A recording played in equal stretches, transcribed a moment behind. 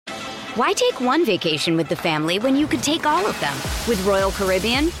Why take one vacation with the family when you could take all of them? With Royal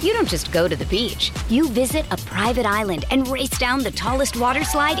Caribbean, you don't just go to the beach. You visit a private island and race down the tallest water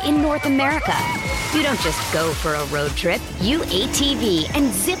slide in North America. You don't just go for a road trip. You ATV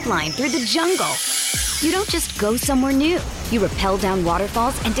and zip line through the jungle. You don't just go somewhere new. You rappel down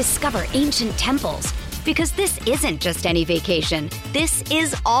waterfalls and discover ancient temples. Because this isn't just any vacation. This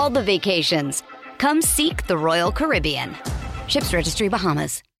is all the vacations. Come seek the Royal Caribbean. Ships Registry,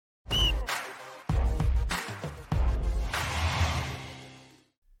 Bahamas.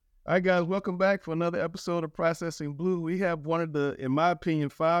 All right, guys, welcome back for another episode of Processing Blue. We have one of the, in my opinion,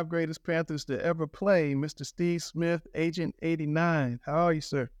 5 greatest Panthers to ever play, Mr. Steve Smith, Agent 89. How are you,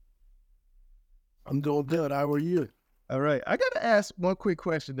 sir? I'm doing good. How are you? All right. I got to ask one quick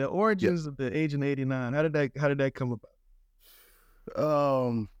question. The origins of the Agent 89, how did that come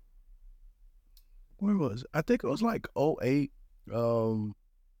about? Where was it? I think it was like '08.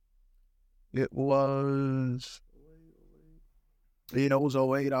 It was... it was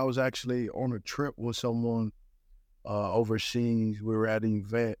 '08. I was actually on a trip with someone overseas. We were at an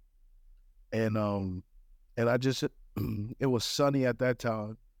event, and I just it was sunny at that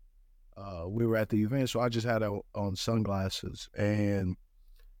time. We were at the event, so I just had on sunglasses, and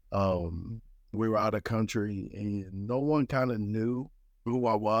we were out of country, and no one kind of knew who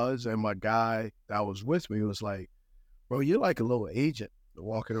I was. And my guy that was with me was like, "Bro, you're like a little agent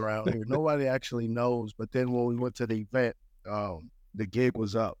walking around here. Nobody actually knows." But then when we went to the event, the gig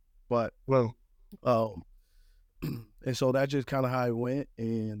was up, but and so that's just kind of how it went.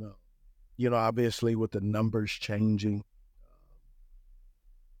 And obviously with the numbers changing,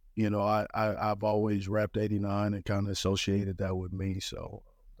 I've always repped 89 and kind of associated that with me. So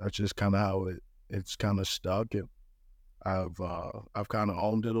that's just kind of how it's kind of stuck. And I've kind of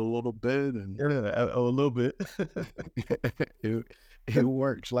owned it a little bit, and A little bit. it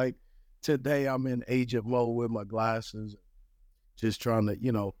works. Like today, I'm in agent mode with my glasses. Just trying to,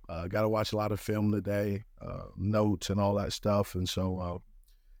 got to watch a lot of film today, notes and all that stuff. And so,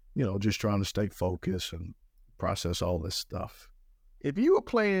 just trying to stay focused and process all this stuff. If you were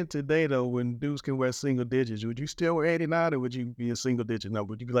playing today, though, when dudes can wear single digits, would you still wear 89, or would you be a single digit number?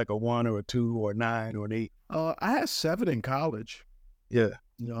 Would you be like a 1 or a 2 or a 9 or an 8? I had 7 in college. Yeah.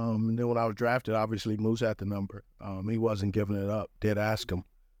 And then when I was drafted, obviously Moose had the number. He wasn't giving it up. Did ask him.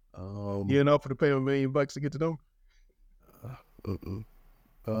 You offer to pay him $1 million to get the number?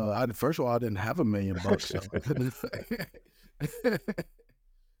 First of all, I didn't have $1 million. So.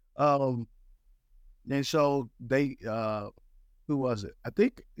 And so they, who was it? I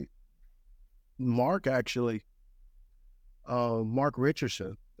think Mark actually, Mark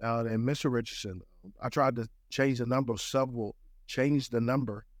Richardson, and Mr. Richardson. I tried to change the number several times.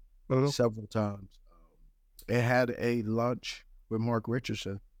 It had a lunch with Mark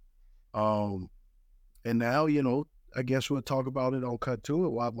Richardson. And now, I guess we'll talk about it on Cut To It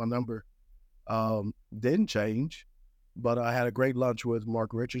while my number didn't change. But I had a great lunch with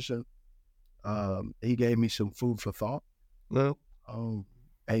Mark Richardson. He gave me some food for thought. Well,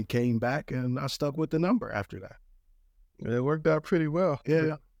 and came back, and I stuck with the number after that. It worked out pretty well.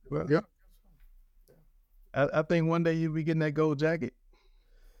 Yeah. Well, yeah. I think one day you'll be getting that gold jacket.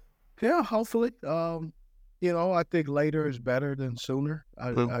 Yeah, hopefully. I think later is better than sooner,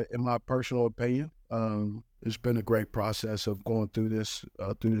 in my personal opinion. It's been a great process of going through this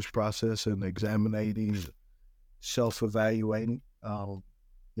process and examining, self-evaluating.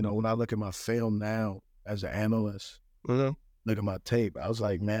 When I look at my film now as an analyst, look at my tape, I was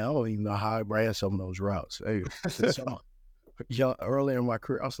like, man, I don't even know how I ran some of those routes. Hey, earlier in my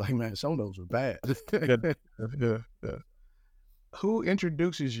career, I was like, man, some of those were bad. Yeah. Who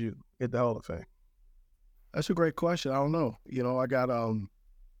introduces you at the Hall of Fame? That's a great question. I don't know. I got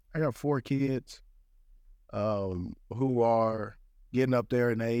 4 kids who are getting up there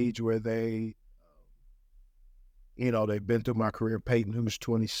in age where they, they've been through my career. Peyton, who's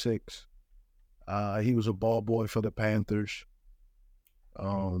 26, he was a ball boy for the Panthers.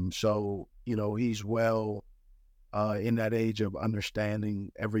 So, he's well in that age of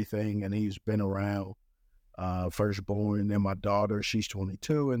understanding everything, and he's been around. Firstborn, and then my daughter, she's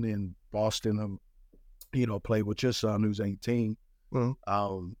 22, and then Boston, played with your son who's 18.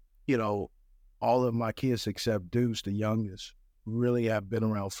 All of my kids except Deuce, the youngest, really have been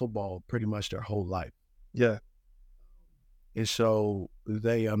around football pretty much their whole life. Yeah. And so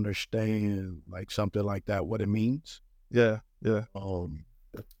they understand like something like that, what it means. Yeah. And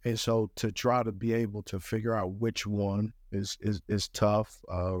so to try to be able to figure out which one is tough.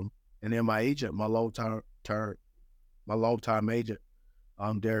 And then my agent, my long-time agent,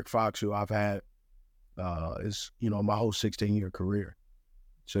 Derek Fox, who I've had, is, my whole 16-year career.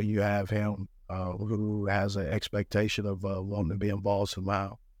 So you have him who has an expectation of wanting to be involved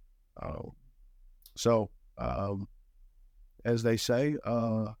somehow. So as they say,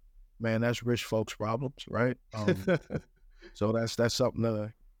 man, that's rich folks' problems, right? So that's something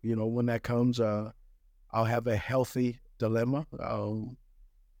that, when that comes, I'll have a healthy dilemma,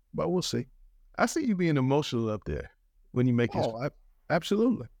 but we'll see. I see you being emotional up there when you make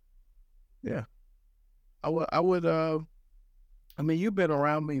Absolutely. Yeah. I would, I mean, you've been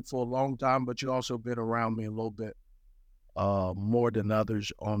around me for a long time, but you also been around me a little bit more than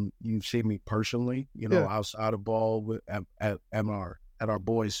others. You've seen me personally, outside of ball at our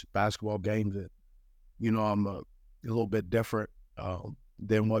boys' basketball games. That I'm a little bit different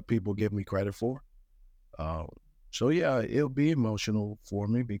than what people give me credit for. So yeah, it'll be emotional for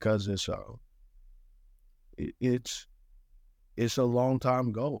me because it's a long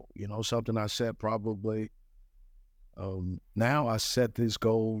time goal. Something I set probably. Now I set this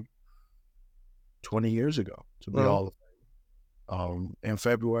goal 20 years ago to be all in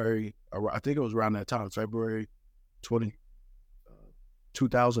February. I think it was around that time, February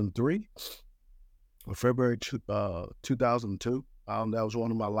 2003 or February 2002. That was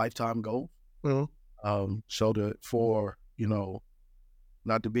one of my lifetime goals. So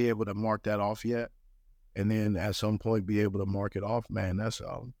not to be able to mark that off yet, and then at some point be able to mark it off, man, that'd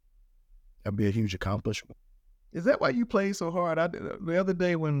be a huge accomplishment. Is that why you played so hard? The other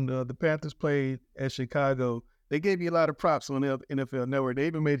day when the Panthers played at Chicago, they gave you a lot of props on the NFL Network. They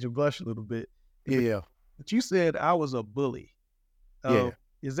even made you blush a little bit. Yeah. But you said I was a bully. Yeah.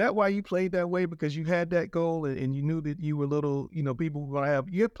 Is that why you played that way? Because you had that goal and you knew that you were little, people were going to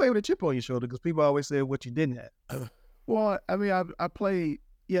you had played with a chip on your shoulder because people always said what you didn't have. Well, I mean, I played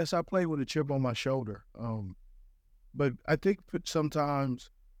with a chip on my shoulder. But I think sometimes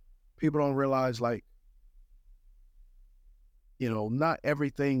people don't realize, like, not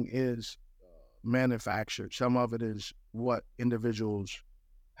everything is manufactured. Some of it is what individuals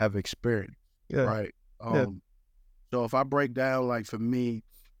have experienced, right? So if I break down, like for me,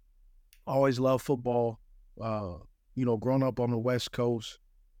 I always loved football. Growing up on the West Coast,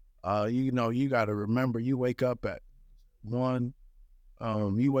 you got to remember, you wake up at 1,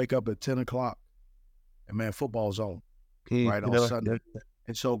 you wake up at 10 o'clock, and man, football's on, right, on Sunday.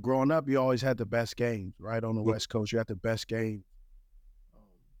 And so growing up, you always had the best games, right? On the West Coast, you had the best games.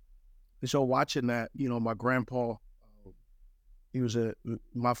 And so watching that, my grandpa,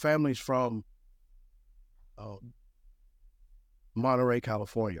 my family's from Monterey,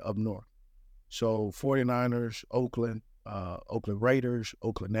 California, up north. So 49ers, Oakland Raiders,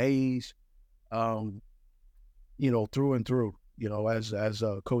 Oakland A's, through and through, as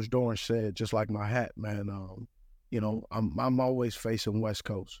Coach Dorn said, just like my hat, man, I'm always facing West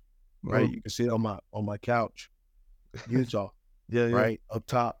Coast, right? You can see it on my couch, Utah, right up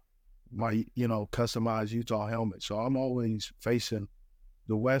top, my customized Utah helmet. So I'm always facing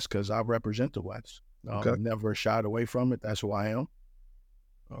the West because I represent the West. Never shied away from it. That's who I am.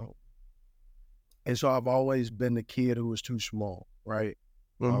 And so I've always been the kid who was too small, right?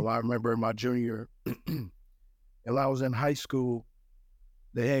 I remember in my junior, and I was in high school,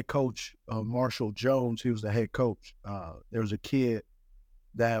 the head coach, Marshall Jones, he was the head coach. There was a kid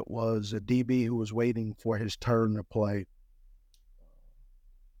that was a DB who was waiting for his turn to play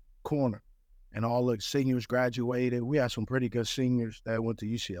corner. And all the seniors graduated. We had some pretty good seniors that went to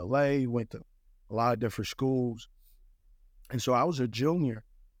UCLA, went to a lot of different schools. And so I was a junior,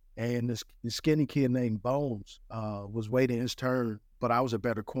 and this skinny kid named Bones was waiting his turn, but I was a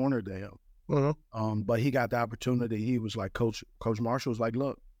better corner than him. But he got the opportunity. He was like, Coach Marshall was like,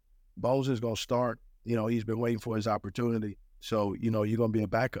 look, Bones is going to start. He's been waiting for his opportunity. So, you're going to be a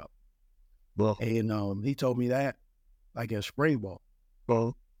backup. And he told me that, like in spring ball.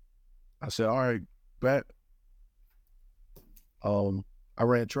 I said, all right, bet. I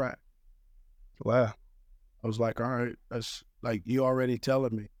ran track. Wow. I was like, all right, that's like, you already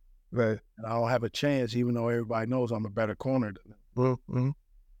telling me. Right. And I don't have a chance, even though everybody knows I'm a better corner than him.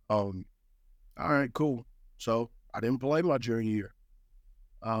 All right, cool. So I didn't play my junior year.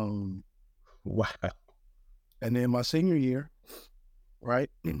 Wow. And then my senior year, right,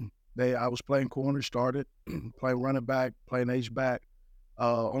 I was playing corner, started playing running back, playing H-back,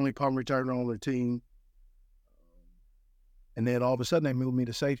 only punt returner on the team. And then all of a sudden they moved me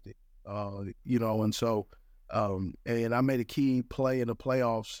to safety, and so, and I made a key play in the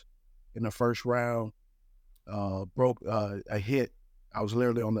playoffs in the first round, broke a hit. I was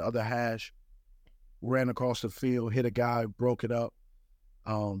literally on the other hash, ran across the field, hit a guy, broke it up.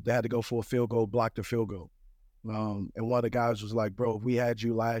 They had to go for a field goal, blocked the field goal. And one of the guys was like, bro, if we had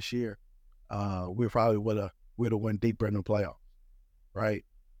you last year, we probably would have went deeper in the playoffs, right?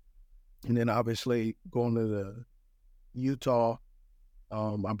 And then obviously going to the Utah,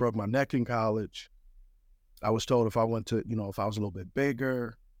 I broke my neck in college. I was told if I went to, if I was a little bit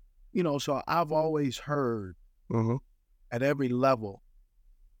bigger, so I've always heard at every level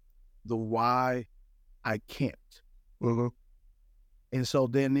the why I can't. And so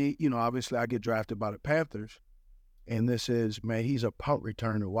then, obviously I get drafted by the Panthers, and this is, man, he's a punt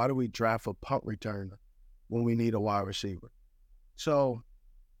returner. Why do we draft a punt returner when we need a wide receiver? So,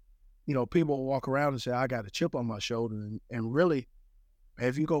 people will walk around and say, I got a chip on my shoulder. And really,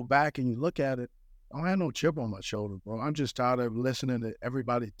 if you go back and you look at it, I don't have no chip on my shoulder, bro. I'm just tired of listening to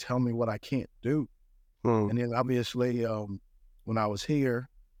everybody tell me what I can't do. And then obviously, when I was here,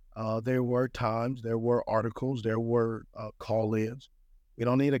 there were times, there were articles, there were call-ins. We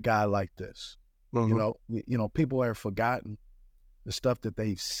don't need a guy like this. People have forgotten the stuff that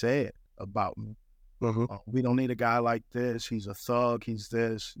they've said about me. We don't need a guy like this. He's a thug. He's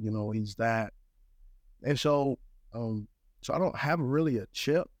this. He's that. And so, so I don't have really a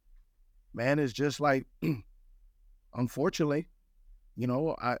chip. Man, it's just like, unfortunately,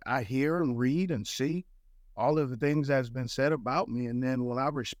 I hear and read and see all of the things that's been said about me. And then when I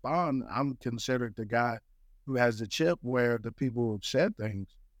respond, I'm considered the guy who has the chip, where the people who have said things,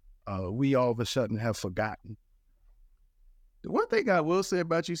 we all of a sudden have forgotten. The one thing I will say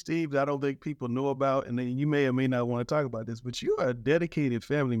about you, Steve, that I don't think people know about, and then you may or may not want to talk about this, but you are a dedicated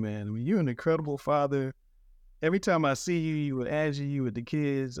family man. I mean, you're an incredible father. Every time I see you, you with Angie, you with the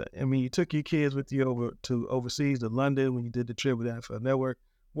kids. I mean, you took your kids with you over to overseas to London when you did the trip with the NFL Network.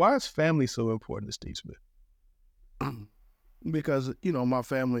 Why is family so important to Steve Smith? Because, my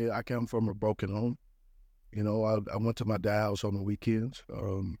family, I come from a broken home. I went to my dad's house on the weekends.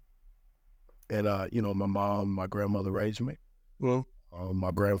 And, my mom, my grandmother raised me. Well,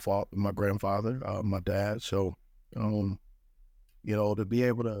 my grandfather, my dad. So, to be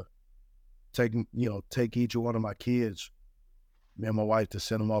able to take each one of my kids, me and my wife, to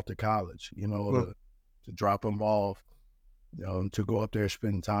send them off to college, to drop them off, to go up there,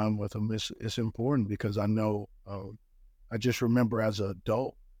 spend time with them. It's important, because I know, I just remember as an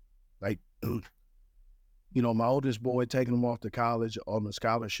adult, like, my oldest boy, taking him off to college on a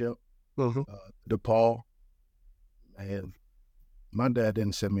scholarship, DePaul, and my dad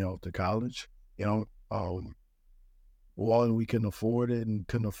didn't send me off to college. One, we couldn't afford it, and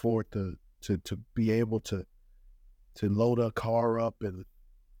couldn't afford to be able to load a car up and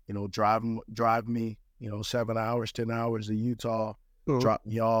drive me 7 hours, 10 hours to Utah, drop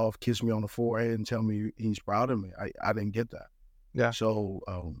me off, kiss me on the forehead, and tell me he's proud of me. I didn't get that. Yeah. So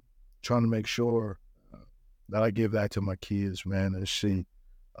trying to make sure that I give that to my kids, man, and see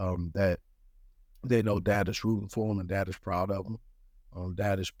that they know dad is rooting for them and dad is proud of them.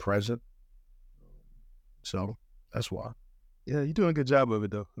 Dad is present. So that's why. Yeah, you're doing a good job of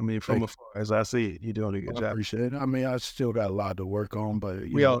it, though. I mean, from afar, as I see it, you're doing a good job. I appreciate it. I mean, I still got a lot to work on, but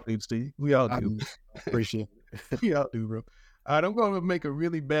we all do, Steve. We all do. I appreciate it. We all do, bro. All right, I'm going to make a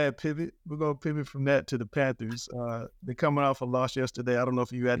really bad pivot. We're going to pivot from that to the Panthers. They're coming off a loss yesterday. I don't know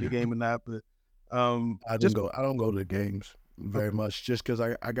if you had the game or not, but I don't go to the games very much, just because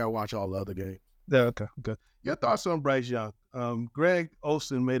I got to watch all the other games. Yeah, okay. Your thoughts on Bryce Young? Greg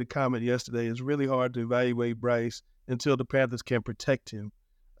Olsen made a comment yesterday. It's really hard to evaluate Bryce until the Panthers can protect him.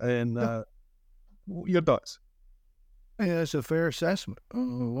 And your thoughts? Yeah, it's a fair assessment.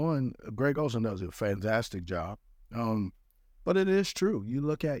 One, Greg Olsen does a fantastic job. But it is true. You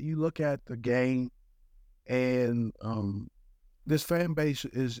look at the game, and this fan base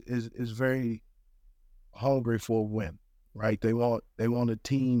is very hungry for a win, right? They want a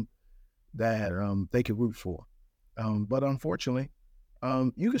team that they can root for. But unfortunately,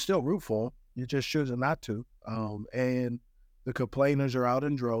 you can still root for them. You're just choosing not to. And the complainers are out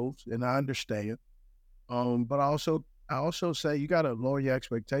in droves, and I understand. But I also say you got to lower your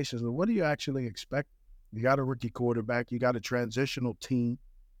expectations. What do you actually expect? You got a rookie quarterback. You got a transitional team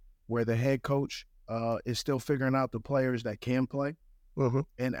where the head coach is still figuring out the players that can play.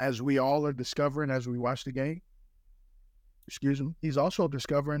 And as we all are discovering as we watch the game, he's also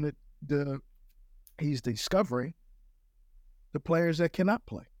discovering he's discovering the players that cannot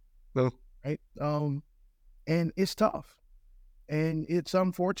play. Right? And it's tough. And it's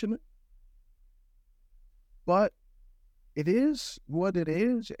unfortunate. But it is what it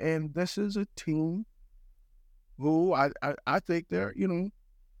is. And this is a team who I think they're, you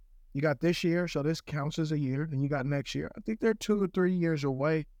got this year, so this counts as a year, and you got next year. I think they're 2 or 3 years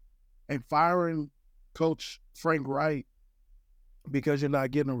away. And firing Coach Frank Wright because you're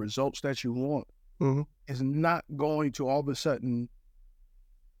not getting the results that you want is not going to all of a sudden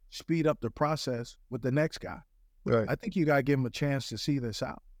speed up the process with the next guy. Right. I think you got to give him a chance to see this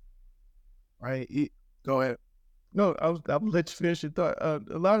out. right? Go ahead. No, I'll let you finish your thought. A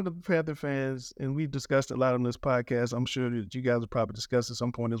lot of the Panther fans, and we've discussed a lot on this podcast, I'm sure that you guys will probably discuss at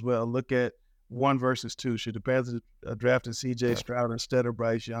some point as well, look at 1 versus 2. Should the Panthers drafted C.J. Stroud instead of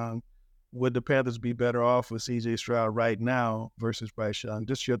Bryce Young? Would the Panthers be better off with C.J. Stroud right now versus Bryce Young?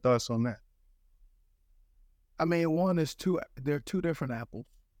 Just your thoughts on that. I mean, they're two different apples.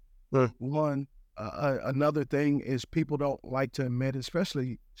 Right. One, another thing is people don't like to admit,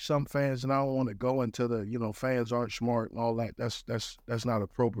 especially some fans, and I don't want to go into the, fans aren't smart and all that. That's not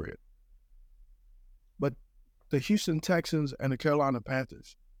appropriate. But the Houston Texans and the Carolina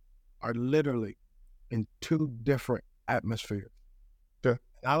Panthers are literally in 2 different atmospheres. Sure.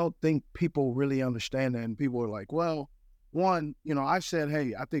 I don't think people really understand that, and people are like, well, one, I said,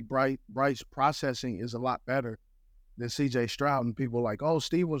 hey, I think Bryce processing is a lot better than C.J. Stroud, and people are like, oh,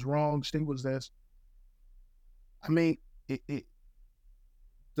 Steve was wrong, Steve was this. I mean,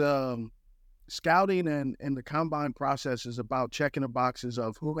 the scouting and the combine process is about checking the boxes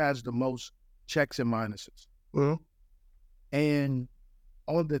of who has the most checks and minuses. Mm-hmm. And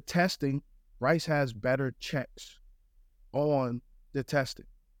on the testing, Bryce has better checks on the testing.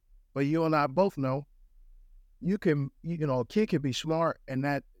 But you and I both know a kid can be smart and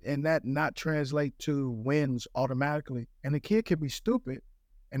that not translate to wins automatically. And a kid can be stupid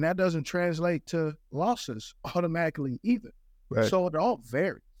and that doesn't translate to losses automatically either. Right. So it all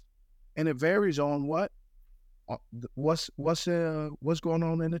varies. And it varies on what's going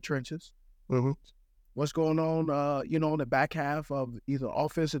on in the trenches, mm-hmm. what's going on, in the back half of either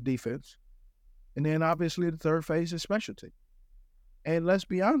offense or defense. And then obviously the third phase is specialty. And let's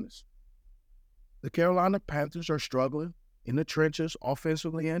be honest, the Carolina Panthers are struggling in the trenches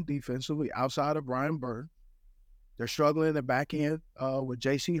offensively and defensively outside of Brian Burns. They're struggling in the back end with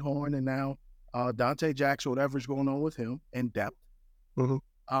J.C. Horn and now Dante Jackson, whatever's going on with him, in depth. Mm-hmm.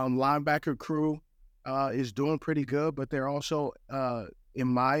 Linebacker crew is doing pretty good, but they're also, in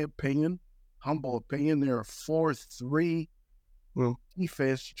my opinion, humble opinion, they're a 4-3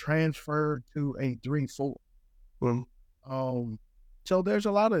 defense transferred to a 3-4. So there's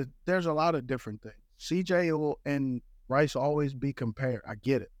a lot of different things. CJ and Bryce always be compared. I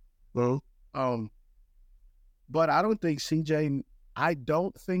get it. But I don't think CJ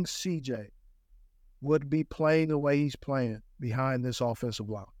would be playing the way he's playing behind this offensive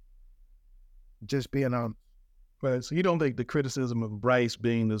line. Just being honest. Right. So you don't think the criticism of Bryce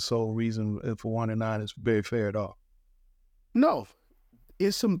being the sole reason for 1-9 is very fair at all? No.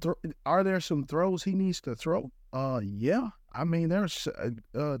 Are there some throws he needs to throw? Yeah. I mean, there's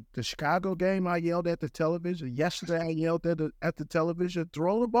the Chicago game. I yelled at the television yesterday. I yelled at the television,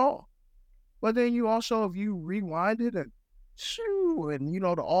 throw the ball. But then you also, if you rewind it and shoo, and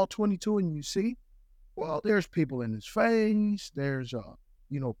the all 22, and you see, well, there's people in his face. There's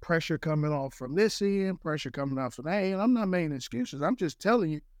pressure coming off from this end, pressure coming off from that end. I'm not making excuses. I'm just telling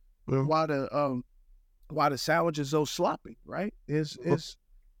you why the sandwich is so sloppy. Right? Is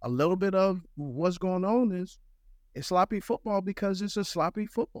a little bit of what's going on is. It's sloppy football because it's a sloppy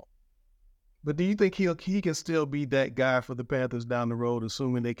football. But do you think he can still be that guy for the Panthers down the road,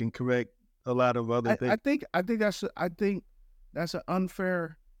 assuming they can correct a lot of other things? I think that's an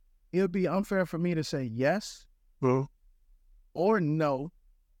unfair. It would be unfair for me to say yes or no,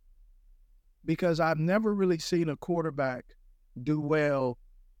 because I've never really seen a quarterback do well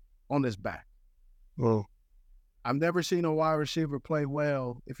on his back. I've never seen a wide receiver play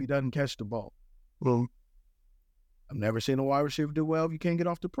well if he doesn't catch the ball. I've never seen a wide receiver do well if you can't get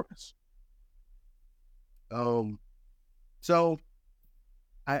off the press. So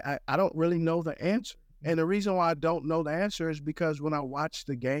I don't really know the answer. And the reason why I don't know the answer is because when I watch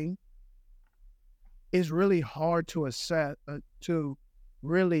the game, it's really hard to assess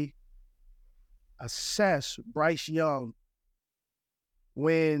Bryce Young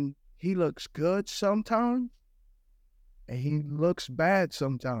when he looks good sometimes and he looks bad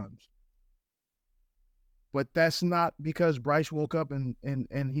sometimes. But that's not because Bryce woke up and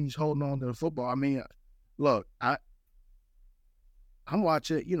he's holding on to the football. I mean, look, I'm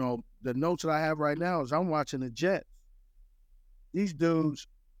watching, the notes that I have right now is I'm watching the Jets. These dudes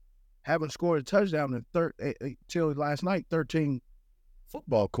haven't scored a touchdown in till last night, 13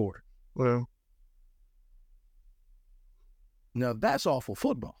 football quarters. Well, now that's awful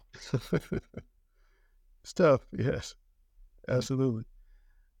football. It's tough, yes, absolutely.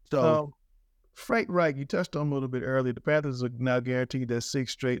 So, Frank Reich, you touched on him a little bit earlier. The Panthers are now guaranteed their 6th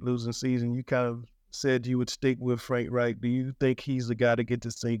straight losing season. You kind of said you would stick with Frank Reich. Do you think he's the guy to get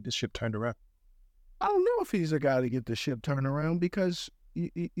the ship turned around? I don't know if he's the guy to get the ship turned around because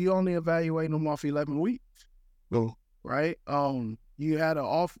you only evaluate him off 11 weeks, right? you had an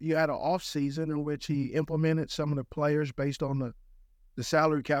off season in which he implemented some of the players based on the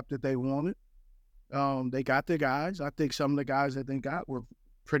salary cap that they wanted. They got the guys. I think some of the guys that they got were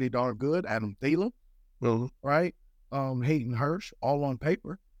pretty darn good. Adam Thielen, right? Hayden Hurst, all on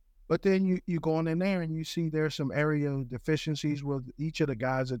paper. But then you go in there and you see there's some area deficiencies with each of the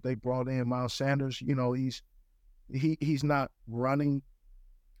guys that they brought in. Miles Sanders, he's not running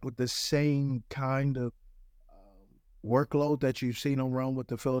with the same kind of workload that you've seen him run with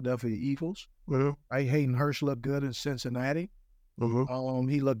the Philadelphia Eagles. Right? Hayden Hurst looked good in Cincinnati.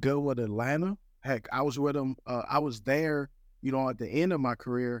 He looked good with Atlanta. Heck, I was with him. I was there, at the end of my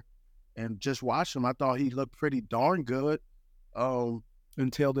career and just watched him. I thought he looked pretty darn good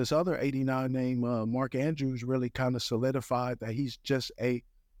until this other 89 named Mark Andrews really kind of solidified that he's just a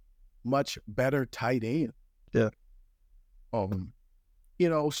much better tight end. Yeah.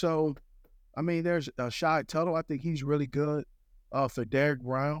 So, I mean, there's Shy Tuttle. I think he's really good for Derek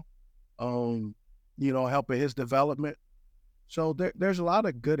Brown, helping his development. So there's a lot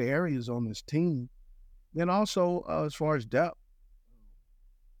of good areas on this team. Then also, as far as depth,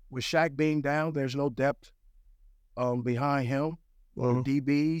 with Shaq being down, there's no depth behind him. The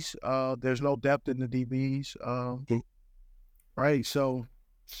DBs, there's no depth in the DBs. Right. So,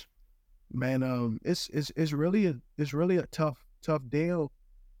 man, it's really a tough deal.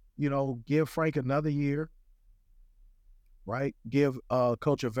 Give Frank another year. Right. Give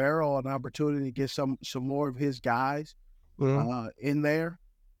Coach Avero an opportunity to get some more of his guys in there.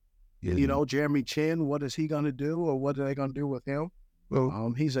 Jeremy Chin, what is he going to do, or what are they going to do with him?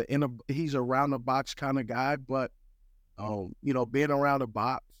 He's a round the box kind of guy, but being around the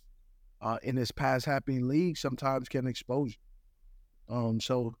box in this pass happy league sometimes can expose you.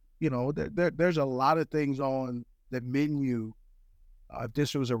 So there's a lot of things on the menu. If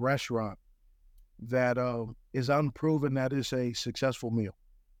this was a restaurant, that is unproven that is a successful meal.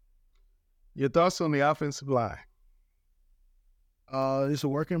 Your thoughts on the offensive line? It's a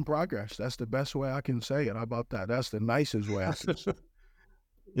work in progress. That's the best way I can say it. How about that? That's the nicest way I can say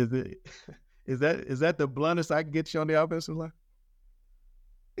it. Is that the bluntest I can get you on the offensive line?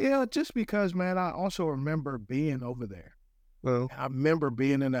 Yeah, just because, man, I also remember being over there. I remember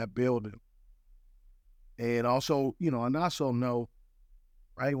being in that building. And also, and I also know,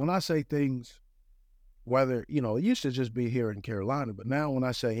 right, when I say things, whether, it used to just be here in Carolina, but now when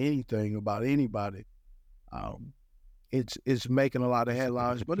I say anything about anybody, it's making a lot of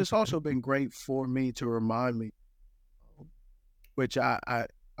headlines. But it's also been great for me to remind me, which I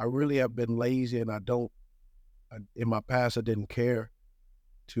really have been lazy, and in my past, I didn't care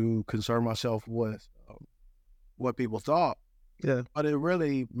to concern myself with what people thought. Yeah. But it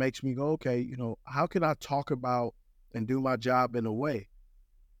really makes me go, okay, how can I talk about and do my job in a way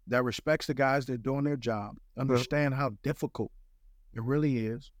that respects the guys that are doing their job, understand how difficult it really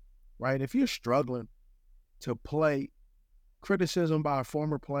is, right? If you're struggling to play, criticism by a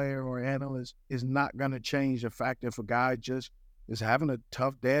former player or analyst is not going to change the fact if a guy just is having a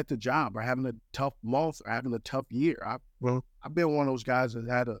tough day at the job or having a tough month or having a tough year. I've been one of those guys that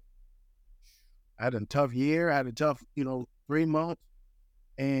had a tough year, had a tough, 3 months,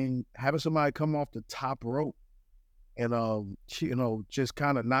 and having somebody come off the top rope and, just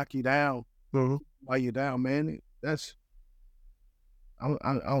kind of knock you down while you're down, man, I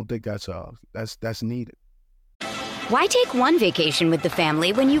don't think that's needed. Why take one vacation with the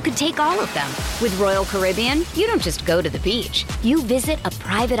family when you could take all of them? With Royal Caribbean, you don't just go to the beach. You visit a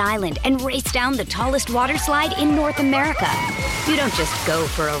private island and race down the tallest water slide in North America. You don't just go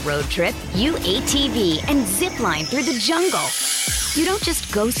for a road trip. You ATV and zip line through the jungle. You don't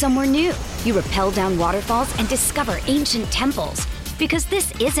just go somewhere new. You rappel down waterfalls and discover ancient temples. Because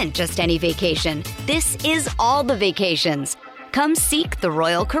this isn't just any vacation. This is all the vacations. Come seek the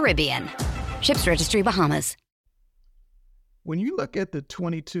Royal Caribbean. Ships Registry, Bahamas. When you look at the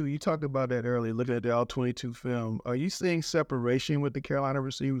 22, you talked about that earlier, looking at the all-22 film, are you seeing separation with the Carolina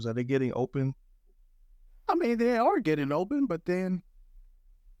receivers? Are they getting open? I mean, they are getting open, but then,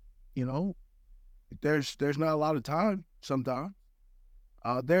 there's not a lot of time sometimes.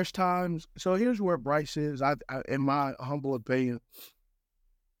 There's times, so here's where Bryce is, in my humble opinion.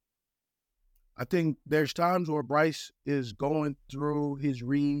 I think there's times where Bryce is going through his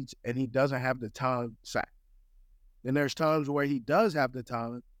reads and he doesn't have the time sack. Then there's times where he does have the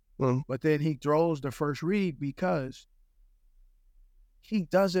talent, but then he throws the first read because he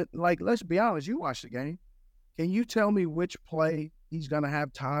doesn't, let's be honest, you watch the game. Can you tell me which play he's going to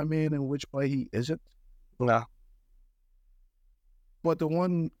have time in and which play he isn't? No. But the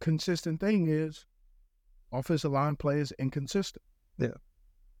one consistent thing is offensive line play is inconsistent. Yeah.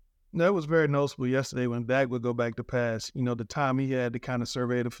 No, it was very noticeable yesterday when Dak would go back to pass. You know, the time he had to kind of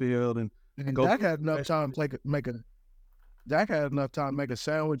survey the field and go. Dak had enough time to Dak had enough time to make a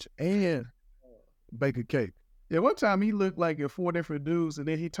sandwich and bake a cake. Yeah, one time he looked like 4 different dudes, and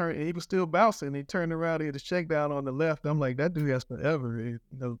then he was still bouncing. He turned around, he had his check down on the left. I'm like, that dude has forever. You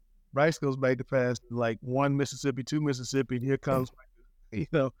know, Bryce goes back to pass like 1 Mississippi, 2 Mississippi, and here comes, you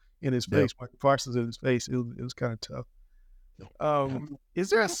know, in his face, Michael Parsons in his face. It was kind of tough. Is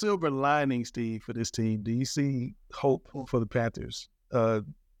there a silver lining, Steve, for this team? Do you see hope for the Panthers down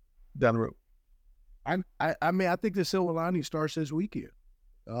the road? I mean, I think the silver lining starts this weekend.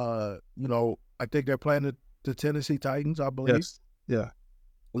 You know, I think they're playing the Tennessee Titans, I believe. Yes. Yeah.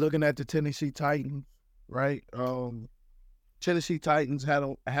 Looking at the Tennessee Titans, right? Tennessee Titans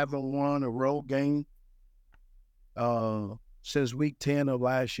haven't won a road game since week 10 of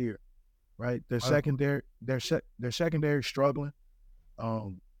last year, right? Their secondary struggling.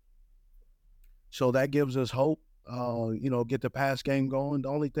 So that gives us hope. You know, get the pass game going. The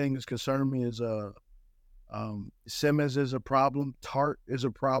only thing that's concerned me is Simmons is a problem. Tart is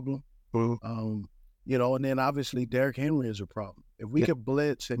a problem. Mm-hmm. You know, and then obviously Derrick Henry is a problem. If we could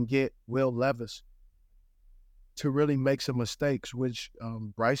blitz and get Will Levis to really make some mistakes, which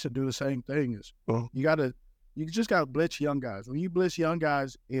Bryce would do the same thing, is you just got to blitz young guys. When you blitz young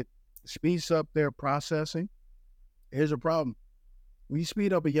guys, it speeds up their processing. Here's a problem. When you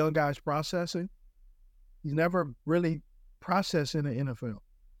speed up a young guy's processing, he's never really processed in the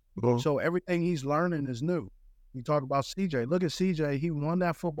NFL. So everything he's learning is new. You talk about CJ. Look at CJ. He won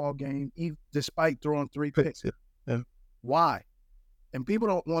that football game despite throwing 3 picks. Yeah. Why? And people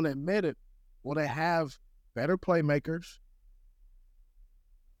don't want to admit it. Well, they have better playmakers.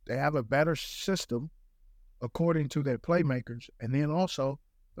 They have a better system according to their playmakers. And then also,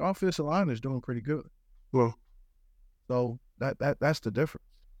 the offensive line is doing pretty good. Well, so that's the difference.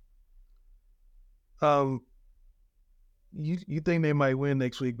 You think they might win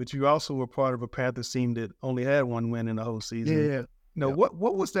next week, but you also were part of a Panthers team that only had 1 win in the whole season. Yeah. You know, what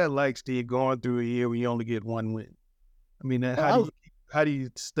was that like, Steve, going through a year where you only get 1 win? I mean, how do you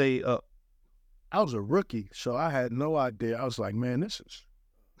stay up? I was a rookie, so I had no idea. I was like, man, this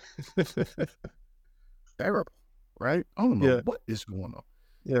is terrible, right? I don't know what is going on.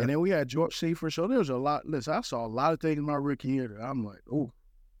 Yeah. And then we had George Seifert, so there was a lot. Listen, I saw a lot of things in my rookie year that I'm like, oh,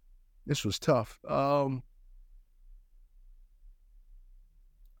 this was tough.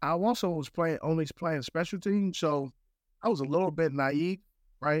 I also was only playing special teams, so I was a little bit naive,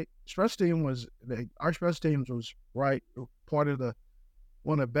 right? Our special teams was part of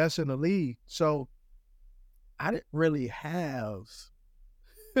one of the best in the league. So I didn't really have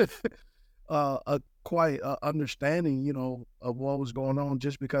a quite understanding, you know, of what was going on,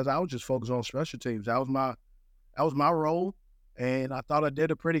 just because I was just focused on special teams. That was my role, and I thought I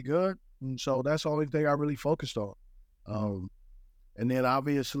did it pretty good. And so that's the only thing I really focused on. And then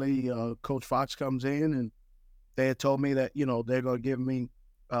obviously Coach Fox comes in, and they had told me that, you know, they're going to give me,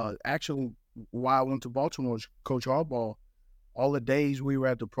 actually, while I went to Baltimore, Coach Harbaugh, all the days we were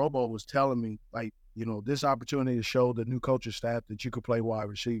at the Pro Bowl was telling me, like, you know, this opportunity to show the new coaching staff that you could play wide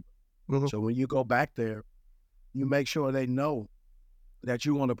receiver. Mm-hmm. So when you go back there, you make sure they know that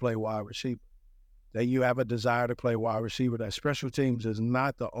you want to play wide receiver, that you have a desire to play wide receiver, that special teams is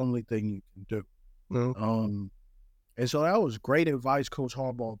not the only thing you can do. Mm-hmm. And so that was great advice Coach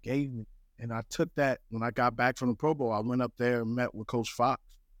Harbaugh gave me. And I took that when I got back from the Pro Bowl. I went up there and met with Coach Fox.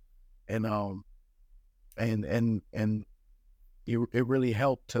 And it really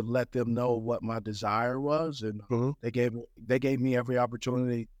helped to let them know what my desire was. And they gave me every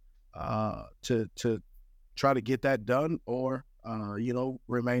opportunity to try to get that done, or you know,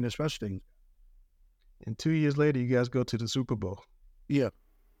 remain a special teams. And 2 years later, you guys go to the Super Bowl. Yeah.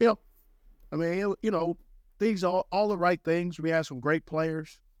 I mean, you know, things all the right things. We had some great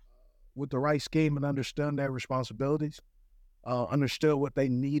players with the right scheme and understood their responsibilities, understood what they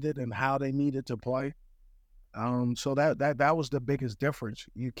needed and how they needed to play. So that was the biggest difference.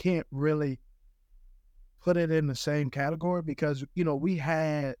 You can't really put it in the same category because, you know, we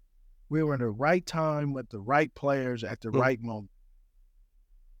were in the right time with the right players at the right moment.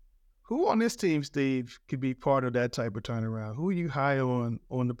 Who on this team, Steve, could be part of that type of turnaround? Who are you high on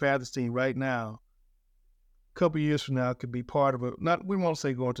the Panthers team right now? A couple years from now, could be part of we won't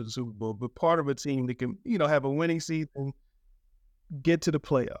say going to the Super Bowl, but part of a team that can, you know, have a winning season, get to the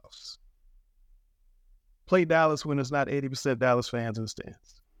playoffs, play Dallas when there's not 80% Dallas fans in the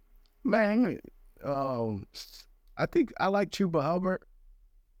stands. Man, I think I like Chuba Hubbard.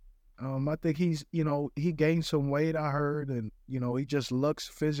 I think he's, you know, he gained some weight, I heard, and, you know, he just looks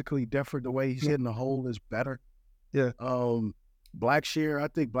physically different. The way he's hitting the hole is better. Yeah. Blackshear, I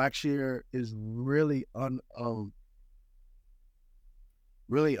think Blackshear is really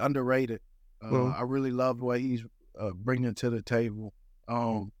really underrated. I really love what he's bringing to the table.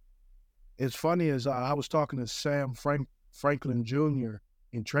 It's funny as I was talking to Sam Franklin Jr.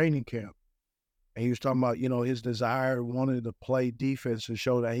 in training camp, and he was talking about, his desire, wanted to play defense and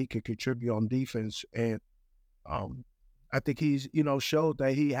show that he could contribute on defense. And I think he's, showed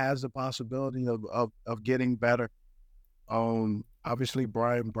that he has the possibility of getting better. Obviously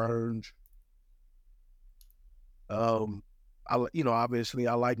Brian Burns. Obviously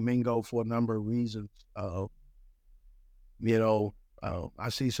I like Mingo for a number of reasons. I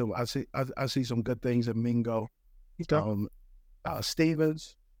see some good things in Mingo. Okay.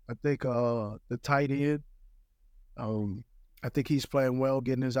 Stevens, I think the tight end. I think he's playing well,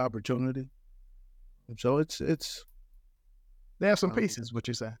 getting his opportunity. So it's They have some pieces, what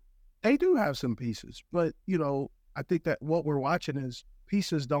you're saying. They do have some pieces, but I think that what we're watching is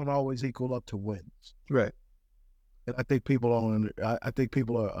pieces don't always equal up to wins. Right. And I think people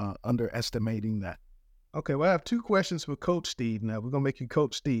are underestimating that. Okay, well, I have two questions for Coach Steve now. We're going to make you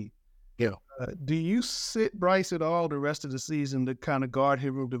Coach Steve. Yeah. Do you sit Bryce at all the rest of the season to kind of guard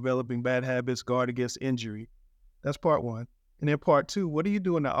him from developing bad habits, guard against injury? That's part one. And then part two, what do you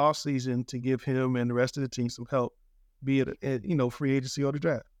do in the offseason to give him and the rest of the team some help, be it at, free agency or the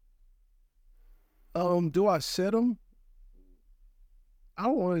draft? Do I sit him? I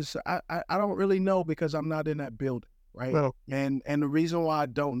don't really know because I'm not in that building, right? Well, and the reason why I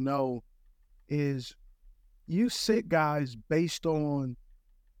don't know is you sit guys based on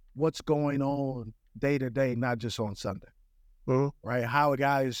what's going on day to day, not just on Sunday, right? How a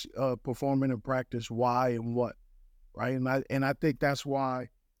guy is performing in practice, why and what, right? And I think that's why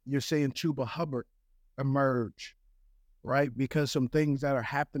you're seeing Chuba Hubbard emerge, right? Because some things that are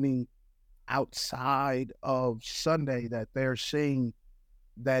happening outside of Sunday that they're seeing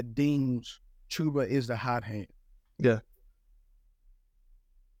that deems Chuba is the hot hand. Yeah.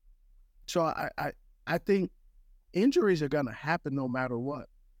 So I think injuries are going to happen no matter what.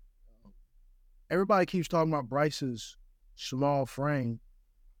 Everybody keeps talking about Bryce's small frame.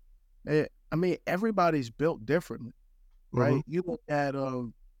 Everybody's built differently, right? Mm-hmm. You look at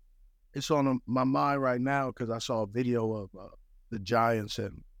it's on my mind right now because I saw a video of the Giants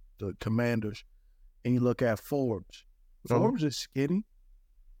and the Commanders, and you look at Forbes. Forbes is skinny.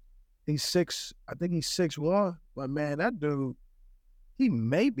 I think he's 6'1", but man, that dude, he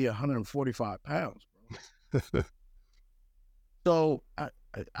may be 145 pounds, bro. So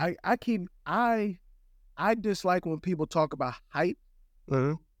I dislike when people talk about height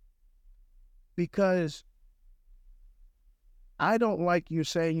because I don't like you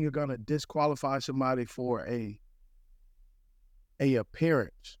saying you're gonna disqualify somebody for a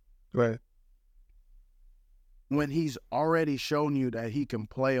appearance. Right. When he's already shown you that he can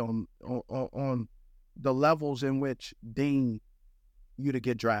play on the levels in which deem you to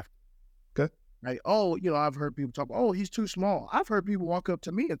get drafted. Okay. Right. Oh, I've heard people talk, oh, he's too small. I've heard people walk up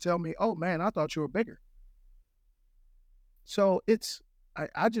to me and tell me, oh man, I thought you were bigger. So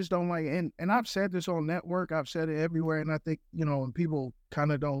I just don't like it. And I've said this on network, I've said it everywhere, and I think, and people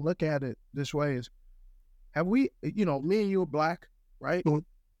kind of don't look at it this way is, have we, me and you are black, right? Mm-hmm.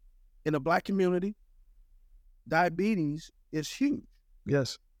 In the black community, diabetes is huge.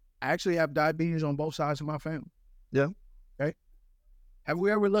 Yes. I actually have diabetes on both sides of my family. Yeah. Okay. Have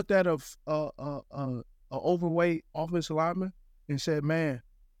we ever looked at a overweight offensive lineman and said, man,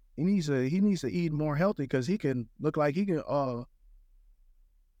 he needs to eat more healthy because he can look like he can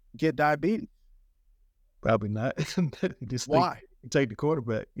get diabetes? Probably not. Why? Take the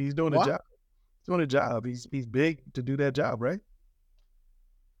quarterback. He's doing a job. He's doing a job. He's big to do that job, right?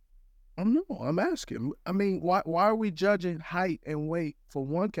 I don't know. I'm asking. I mean, why are we judging height and weight for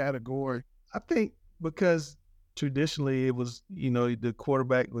one category? I think because traditionally it was, the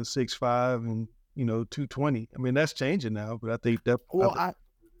quarterback was 6'5" and, 220. I mean, that's changing now, but I think that. Well,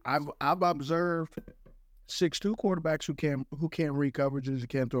 I've observed 6'2" quarterbacks who can't read coverages and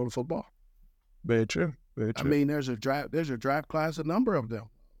can't throw the football. Very true. Very true. I mean, there's a draft class, a number of them.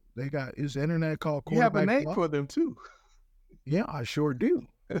 They got is the internet called You quarterback. have a name for them too. Yeah, I sure do.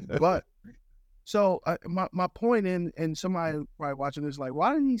 But so my point and somebody probably watching this like,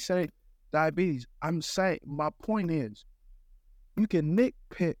 why didn't he say diabetes? I'm saying my point is, you can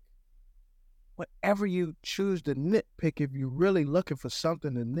nitpick whatever you choose to nitpick if you're really looking for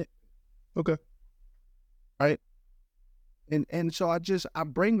something to nitpick. Okay. Right. And so I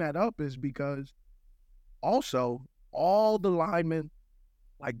bring that up is because also all the linemen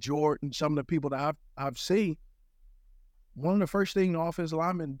like Jordan, some of the people that I've seen, one of the first things the offensive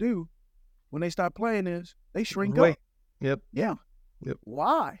linemen do when they start playing is they shrink up. Yep. Yeah. Yep.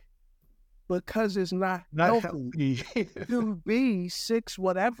 Why? Because it's not healthy to be 6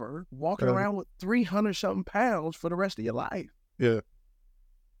 whatever, walking around with 300-something pounds for the rest of your life. Yeah.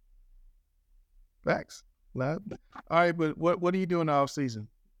 Facts. All right, but what are you doing off season?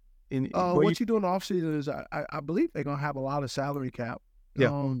 What you do in the off season is I believe they're gonna have a lot of salary cap. Yeah.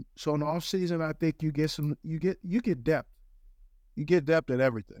 So in the off season, I think you get depth. You get depth at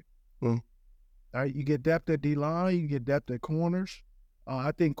everything. Mm. All right, you get depth at D-line, you get depth at corners.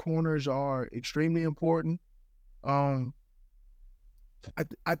 I think corners are extremely important. I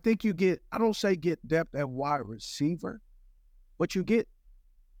think you get, I don't say get depth at wide receiver, but you get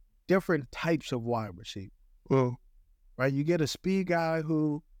different types of wide receiver. Well, right? You get a speed guy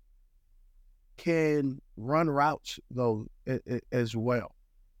who can run routes though as well,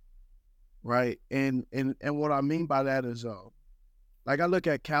 right? And what I mean by that is, like I look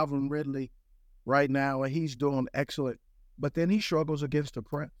at Calvin Ridley right now, and he's doing excellent, but then he struggles against the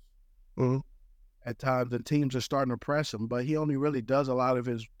press. Mm-hmm. At times, and teams are starting to press him, but he only really does a lot of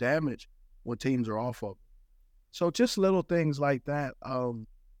his damage when teams are off of him. So just little things like that.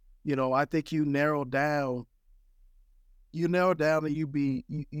 I think you narrow down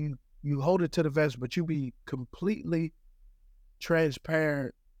and you hold it to the vest, but you be completely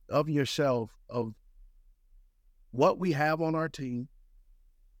transparent of yourself, of what we have on our team,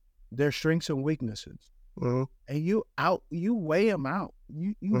 their strengths and weaknesses. Mm-hmm. And you weigh them out.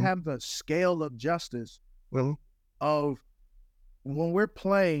 You Mm-hmm. have the scale of justice Mm-hmm. of when we're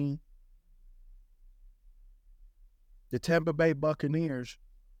playing the Tampa Bay Buccaneers,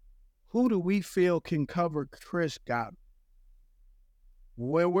 who do we feel can cover Chris Godwin?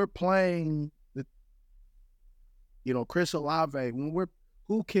 When we're playing Chris Olave,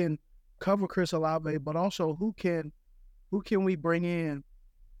 who can cover Chris Olave, but also who can we bring in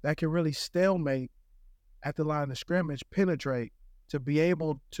that can really stalemate at the line of scrimmage, penetrate to be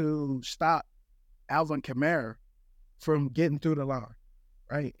able to stop Alvin Kamara from getting through the line,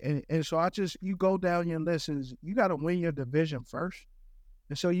 right? And so you go down your list, and you got to win your division first.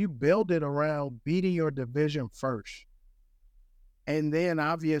 And so you build it around beating your division first. And then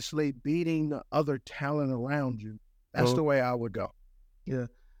obviously beating the other talent around you. That's the way I would go. Yeah.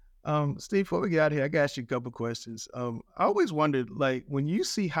 Steve, before we get out of here, I got to ask you a couple questions. I always wondered, like, when you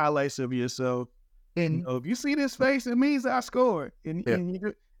see highlights of yourself, and if you see this face, it means I scored. And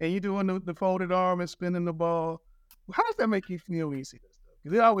you're doing the folded arm and spinning the ball. How does that make you feel when you see that stuff?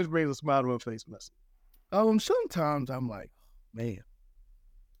 Because it always brings a smile to my face when I see it. Sometimes I'm like, man,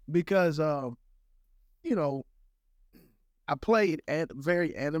 because I played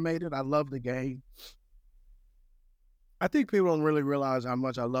very animated. I love the game. I think people don't really realize how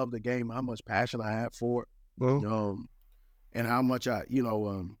much I love the game, how much passion I have for it, and how much I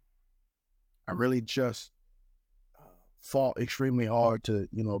really just fought extremely hard to,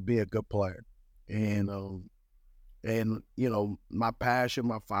 be a good player. And my passion,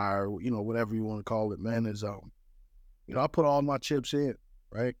 my fire, whatever you want to call it, man, is, I put all my chips in,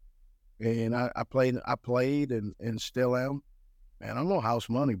 right? And I played and still am. Man, I'm on house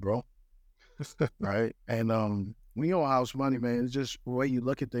money, bro. Right? And when you're on house money, man, it's just the way you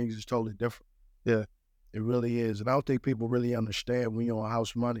look at things is totally different. Yeah. It really is. And I don't think people really understand when you're on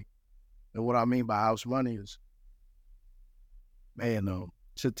house money. And what I mean by house money is, man,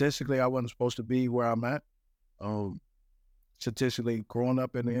 statistically, I wasn't supposed to be where I'm at. Statistically, growing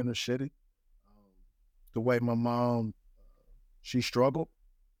up in the inner city, the way my mom, she struggled,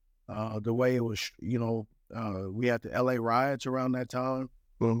 the way it was, we had the LA riots around that time.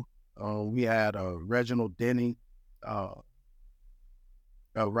 Mm-hmm. We had Reginald Denny,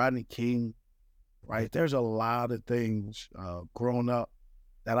 Rodney King, right? There's a lot of things growing up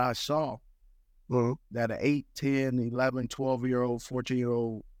that I saw that an 8, 10, 11, 12-year-old,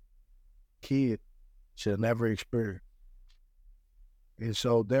 14-year-old kid should never experience. And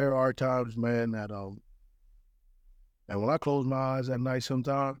so there are times, man, that and when I close my eyes at night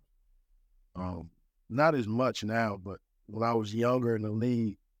sometimes, not as much now, but when I was younger in the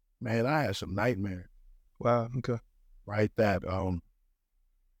league, man, I had some nightmares. Wow, okay. Right, that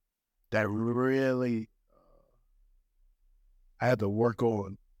really I had to work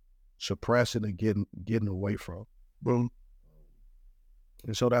on suppressing and getting away from. Boom.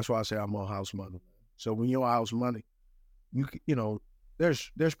 And so that's why I say I'm on house money. So when you're on house money,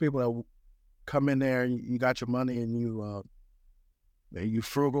 there's people that come in there and you got your money and you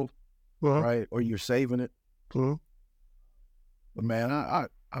frugal, right? Or you're saving it. Mm-hmm. But man, I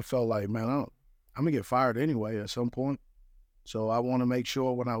felt like, man, I'm gonna get fired anyway at some point. So I want to make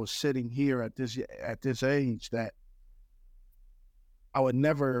sure when I was sitting here at this age that I would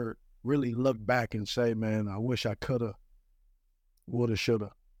never really look back and say, man, I wish I could have woulda,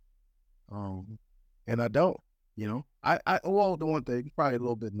 shoulda. And I don't, well, the one thing, probably a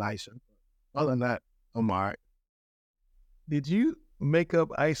little bit nicer. Other than that, I'm all right. Did you make up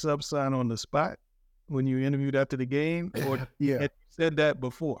ice up sign on the spot when you interviewed after the game, or Yeah. had you said that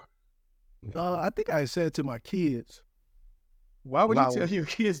before? I think I said to my kids. Why would you Wow. tell your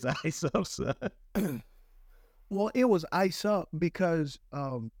kids to ice up sign? Well, it was ice up because,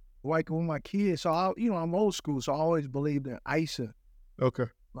 like when my kids, so I'm old school, so I always believed in icing, Okay.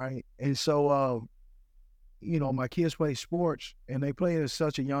 right? And so, my kids play sports, and they play at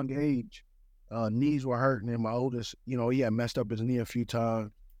such a young age. Knees were hurting, and my oldest, he had messed up his knee a few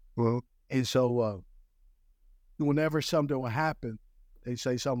times. Well, And so, whenever something would happen, they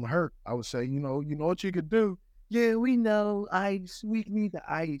say something hurt, I would say, you know what you could do? Yeah, we know ice. We need the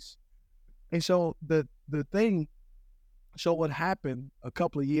ice. And so the thing, so what happened a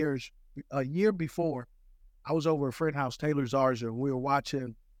year before, I was over at a friend's house, Taylor Zarza, and we were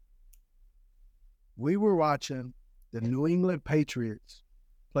watching the New England Patriots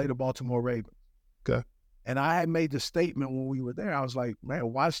play the Baltimore Ravens. okay. And I had made the statement when we were there. I was like,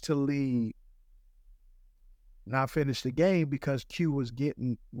 man, watch the league not finish the game because Q was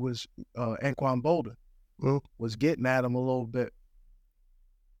Anquan Bolden was getting at him a little bit.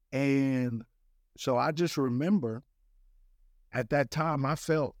 And so I just remember at that time, I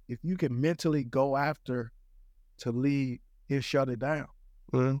felt if you can mentally go after to lead, he'll shut it down.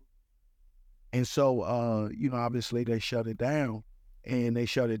 And so, obviously they shut it down, and they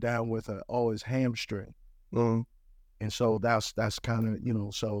shut it down with his hamstring. And so that's kind of,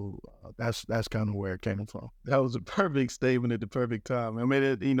 that's kind of where it came from. That was a perfect statement at the perfect time. I mean,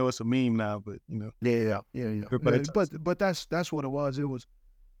 it's a meme now, but Yeah. But that's what it was. It was,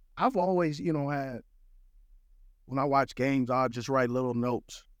 I've always, had, when I watch games, I'll just write little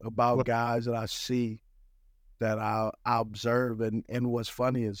notes about guys that I see that I observe. And what's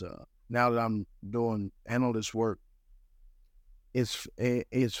funny is, now that I'm doing analyst work, it's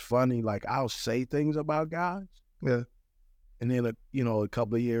funny. Like I'll say things about guys. Yeah. And then, a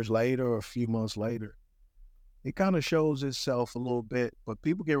couple of years later or a few months later, it kind of shows itself a little bit, but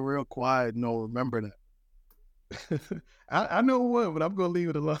people get real quiet and don't remember that. I know one, but I'm going to leave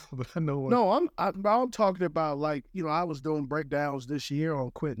it alone, but I know one. No, I'm talking about, like, I was doing breakdowns this year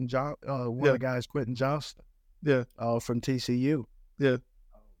on Quentin of the guys, Quentin Johnston. Yeah. From TCU. Yeah.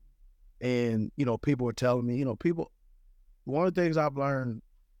 And, people were telling me, one of the things I've learned,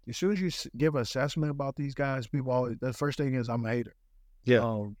 as soon as you give an assessment about these guys, people always, the first thing is I'm a hater.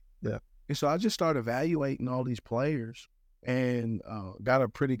 Yeah. And so I just started evaluating all these players and got a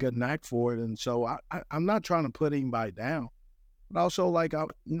pretty good knack for it. And so I'm not trying to put anybody down, but also, like,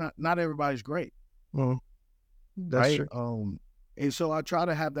 not everybody's great. That's right? true. And so I try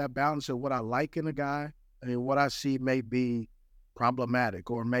to have that balance of what I like in a guy and what I see may be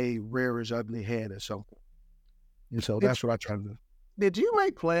problematic or may rear his ugly head at some point. And so that's what I try to do. Did you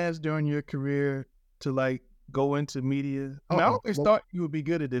make plans during your career to, like, go into media? I always thought you would be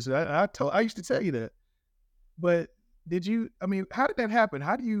good at this. I used to tell you that. But did you, how did that happen?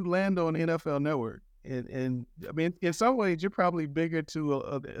 How do you land on NFL Network? And in some ways, you're probably bigger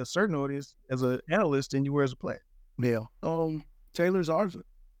to a certain audience as an analyst than you were as a player. Yeah. Taylor's ours.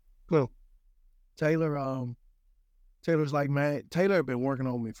 Well, Taylor's like, man, Taylor had been working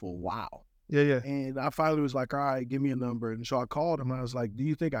on me for a while. Yeah. And I finally was like, all right, give me a number. And so I called him and I was like, do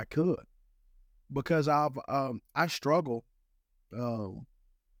you think I could? Because I struggle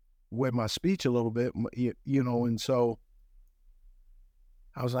with my speech a little bit, and so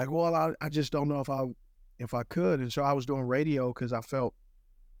I was like, well, I just don't know if I could. And so I was doing radio because I felt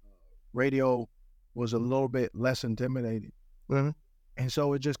radio was a little bit less intimidating. Mm-hmm. And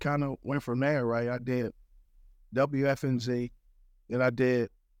so it just kind of went from there, right? I did WFNZ, then I did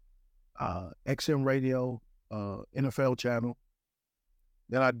XM Radio, NFL channel.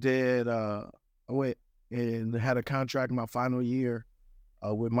 Then I did, I went and had a contract in my final year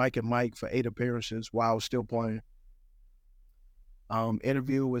with Mike and Mike for 8 appearances while I was still playing.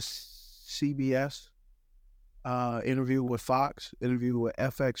 Interview with CBS, interview with Fox, interview with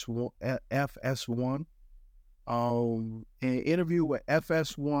FS1, and interview with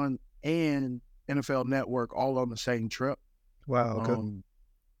FS1 and NFL Network all on the same trip. Wow. Okay.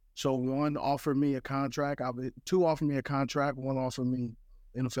 So one offered me a contract. Two offered me a contract. One offered me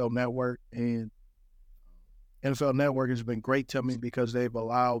NFL Network, and NFL Network has been great to me because they've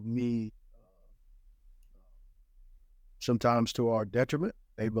allowed me, sometimes to our detriment,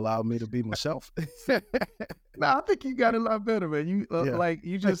 they've allowed me to be myself. No, I think you got a lot better, man. You like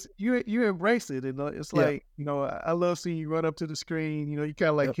you just you embrace it, and it's like I love seeing you run up to the screen. You kind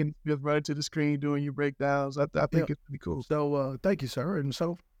of like Kenny Smith running to the screen doing your breakdowns. I think it's pretty cool. So thank you, sir. And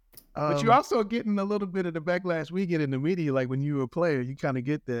so, but you're also getting a little bit of the backlash we get in the media. Like when you were a player, you kind of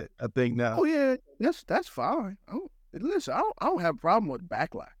get that. I think now. Oh yeah, that's fine. Listen, I don't have a problem with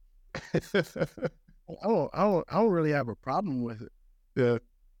backlash. I don't really have a problem with it. Yeah.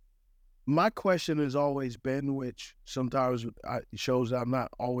 My question has always been, which sometimes shows that I'm not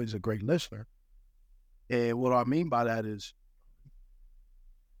always a great listener. And what I mean by that is,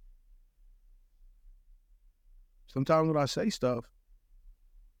 sometimes when I say stuff,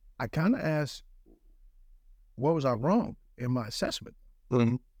 I kind of ask, what was I wrong in my assessment?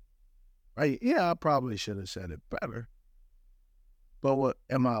 Mm-hmm. Right? Yeah, I probably should have said it better. But what,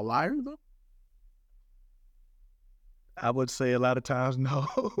 am I a liar though? I would say a lot of times no,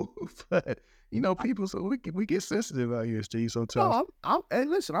 but people. So we get sensitive out here, Steve. Sometimes. No, hey,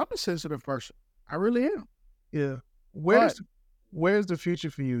 listen, I'm a sensitive person. I really am. Yeah. Where's the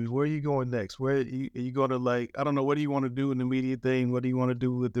future for you? Where are you going next? Where are you going to I don't know. What do you want to do in the media thing? What do you want to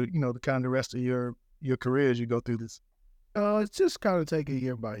do with the the kind of rest of your career as you go through this? It's just kind of take it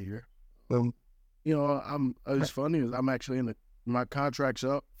year by year. It's funny is I'm actually my contract's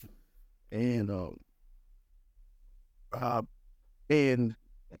up, and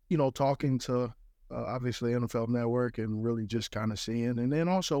talking to obviously NFL Network and really just kind of seeing, and then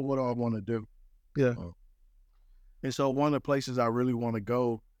also what do I want to do. Yeah. And so one of the places I really want to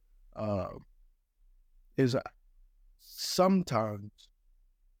go is sometimes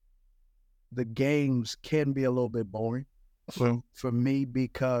the games can be a little bit boring for me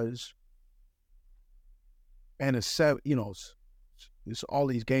because, and it's all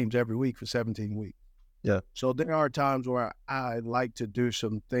these games every week for 17 weeks. Yeah. So there are times where I like to do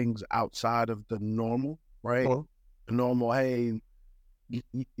some things outside of the normal, right? The normal, hey,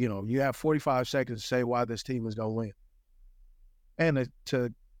 you have 45 seconds to say why this team is going to win. And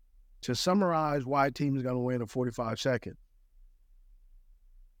to summarize why a team is going to win in 45 seconds.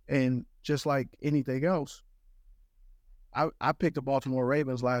 And just like anything else, I picked the Baltimore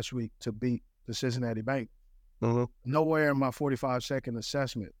Ravens last week to beat the Cincinnati Bengals. Mm-hmm. Nowhere in my 45-second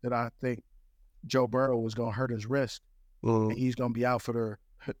assessment did I think Joe Burrow was going to hurt his wrist, and he's going to be out for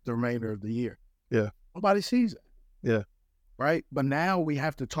the remainder of the year. Yeah. Nobody sees it. Yeah. Right? But now we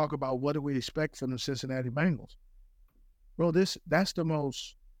have to talk about what do we expect from the Cincinnati Bengals. Bro, that's the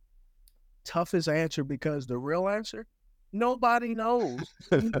most toughest answer because the real answer, nobody knows.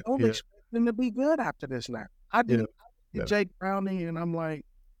 You don't expect them to be good after this now. I did Jake Browning, and I'm like,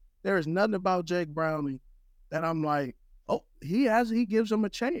 there is nothing about Jake Browning that I'm like, oh, he gives him a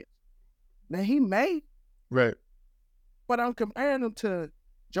chance. Now, he may. Right. But I'm comparing him to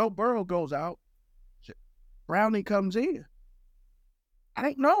Joe Burrow goes out, Browning comes in. I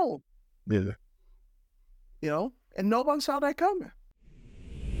didn't know. Yeah. And nobody saw that coming.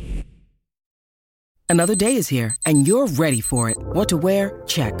 Another day is here, and you're ready for it. What to wear?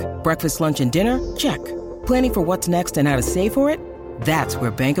 Check. Breakfast, lunch, and dinner? Check. Planning for what's next and how to save for it? That's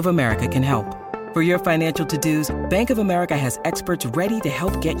where Bank of America can help. For your financial to-dos, Bank of America has experts ready to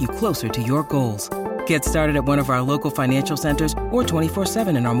help get you closer to your goals. Get started at one of our local financial centers or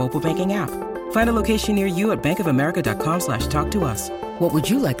 24/7 in our mobile banking app. Find a location near you at bankofamerica.com/talktous. What would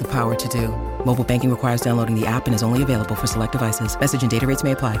you like the power to do? Mobile banking requires downloading the app and is only available for select devices. Message and data rates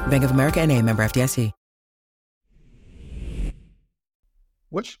may apply. Bank of America N.A., member FDIC.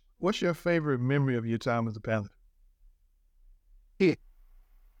 What's your favorite memory of your time as a Panther?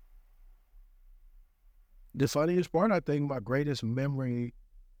 The funniest part, I think my greatest memory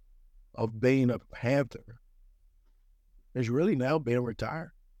of being a Panther is really now being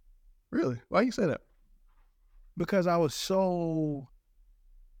retired. Really? Why you say that? Because I was so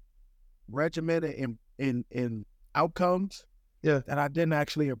regimented in outcomes that I didn't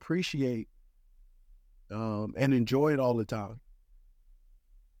actually appreciate and enjoy it all the time.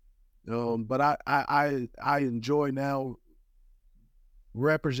 But I enjoy now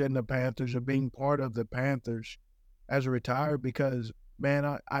representing the Panthers and being part of the Panthers as a retired because,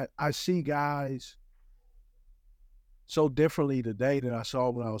 man, I see guys so differently today than I saw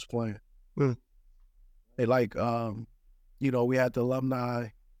when I was playing. They we had the alumni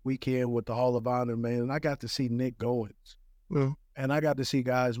weekend with the Hall of Honor, man, and I got to see Nick Goins. And I got to see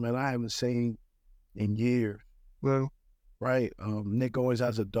guys, man, I haven't seen in years. Right? Nick Goins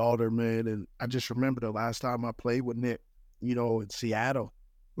has a daughter, man, and I just remember the last time I played with Nick, in Seattle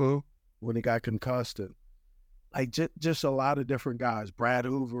when he got concussed. And just a lot of different guys. Brad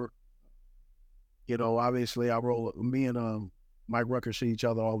Hoover, obviously I roll, me and Mike Rucker see each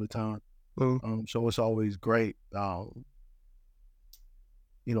other all the time. So it's always great, talking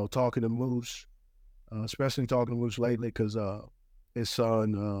to Moose, especially talking to Moose lately because his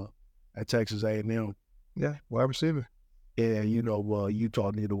son at Texas A&M. Yeah, wide receiver. Yeah,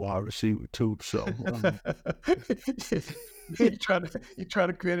 Utah need a wide receiver too. So you try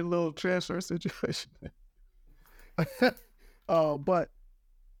to create a little transfer situation. But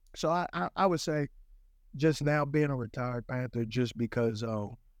so I would say just now being a retired Panther, just because,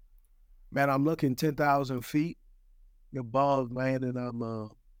 man, I'm looking 10,000 feet above, man, and I'm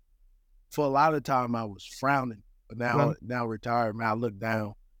for a lot of time I was frowning, but now retired, man, I look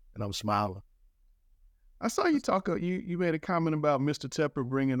down and I'm smiling. I saw you talk. You made a comment about Mr. Tepper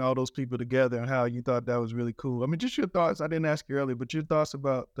bringing all those people together and how you thought that was really cool. I mean, just your thoughts. I didn't ask you earlier, but your thoughts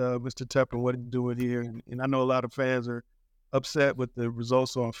about Mr. Tepper, what he's doing here, and I know a lot of fans are upset with the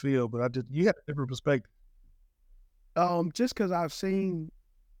results on field, but you had a different perspective. Just because I've seen,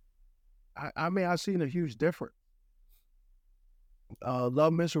 I've seen a huge difference.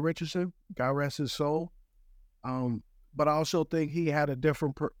 Love Mr. Richardson, God rest his soul. But I also think he had a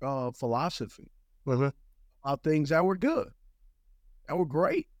different philosophy about things that were good, that were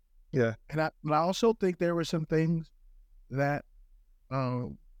great. Yeah. And I also think there were some things that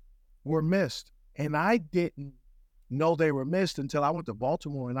were missed. And I didn't know they were missed until I went to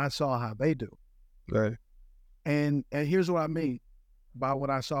Baltimore and I saw how they do. Right. And here's what I mean by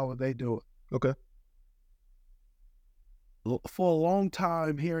what I saw what they do. Okay. For a long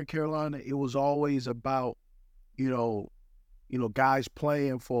time here in Carolina, it was always about, guys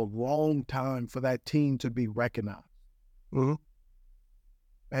playing for a long time for that team to be recognized. Mm-hmm.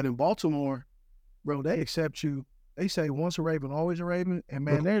 And in Baltimore, bro, they accept you. They say once a Raven, always a Raven. And,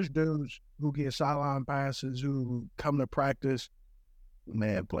 man, there's dudes who get sideline passes, who come to practice,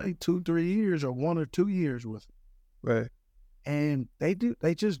 man, play 2-3 years or 1 or 2 years with them. Right. And they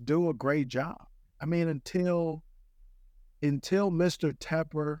just do a great job. I mean, until Mr.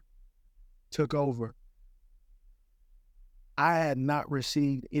 Tepper took over, I had not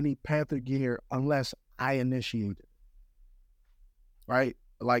received any Panther gear unless I initiated it. Right?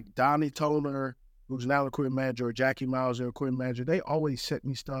 Like Donnie Toner, who's now the equipment manager, or Jackie Miles, their equipment manager, they always sent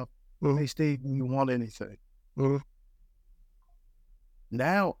me stuff. Hey, Steve, do you want anything?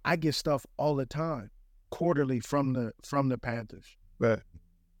 Now I get stuff all the time, quarterly from the Panthers. Right.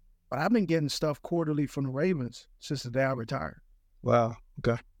 But I've been getting stuff quarterly from the Ravens since the day I retired. Wow.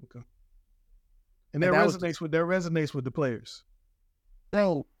 Okay. And that resonates with the players.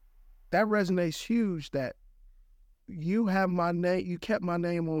 So that resonates huge that you have my name, you kept my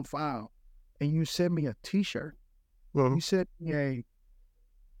name on file, and you sent me a T-shirt. You sent me a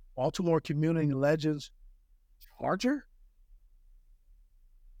Baltimore Community Legends Charger.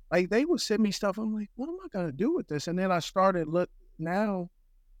 Like, they would send me stuff. I'm like, what am I gonna do with this? And then I started now,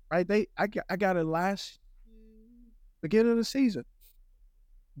 right? I got it last beginning of the season.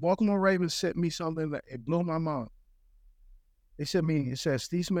 Baltimore Ravens sent me something that it blew my mind. They sent me, it says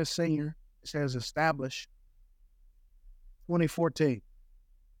Steve Smith Sr., it says established 2014.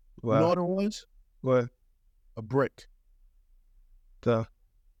 Wow. You know what it was? What? A brick. Tough.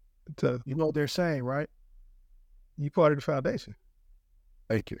 You know what they're saying, right? You part of the foundation.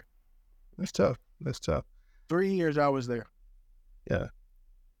 Thank you. That's tough. 3 years I was there. Yeah.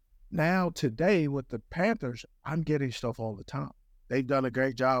 Now, today, with the Panthers, I'm getting stuff all the time. They've done a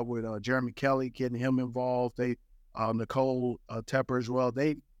great job with Jeremy Kelly, getting him involved. They Nicole Tepper as well.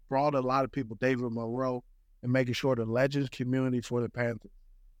 They brought a lot of people, David Monroe, and making sure the Legends community for the Panthers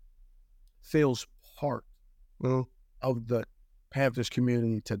feels part of the Panthers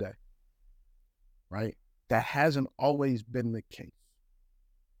community today, right? That hasn't always been the case.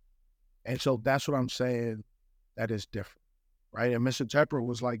 And so that's what I'm saying, that is different, right? And Mr. Tepper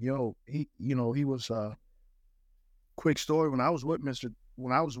was like, he was quick story. When I was with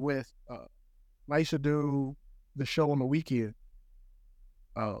I used to do the show on the weekend.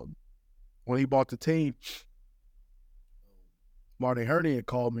 When he bought the team, Marty Hurney had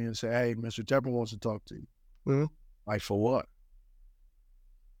called me and said, hey, Mr. Tepper wants to talk to you. Like, for what?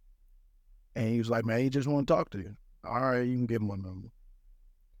 And he was like, man, he just want to talk to you. All right, you can give him my number.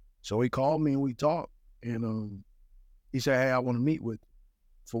 So he called me and we talked. And he said, hey, I want to meet with you.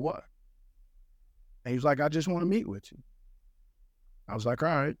 For what? And he was like, I just want to meet with you. I was like, all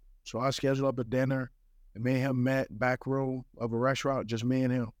right. So I scheduled up a dinner, and me and him met back room of a restaurant, just me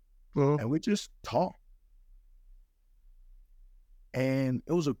and him. And we just talked. And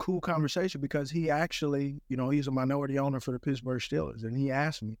it was a cool conversation because he actually, he's a minority owner for the Pittsburgh Steelers. And he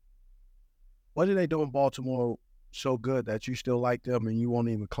asked me, what did they do in Baltimore so good that you still like them and you won't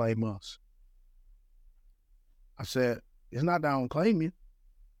even claim us? I said, It's not that I don't claim you.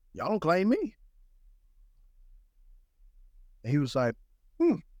 Y'all don't claim me. And he was like,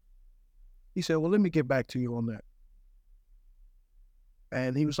 He said, well, let me get back to you on that.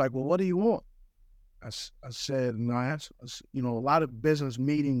 And he was like, well, what do you want? I said, and I asked, a lot of business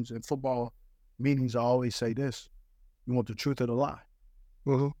meetings and football meetings, I always say this: you want the truth or the lie?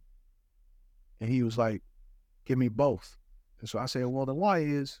 Mm-hmm. And he was like, give me both. And so I said, well, the lie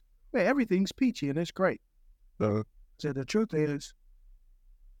is, man, everything's peachy and it's great. Uh-huh. I said, the truth is,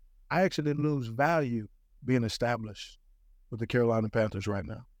 I actually lose value being established with the Carolina Panthers right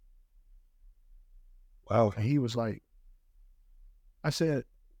now. Wow. And he was like, I said,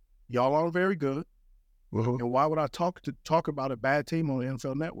 y'all aren't very good. Mm-hmm. And why would I talk about a bad team on the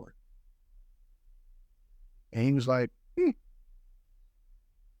NFL Network? And he was like,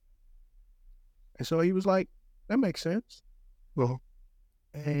 And so he was like, that makes sense. Uh-huh.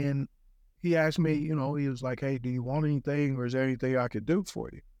 And he asked me, he was like, hey, do you want anything, or is there anything I could do for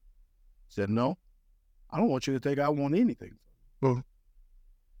you? I said, no, I don't want you to think I want anything. Uh-huh.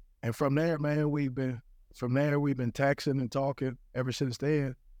 And from there, man, we've been texting and talking ever since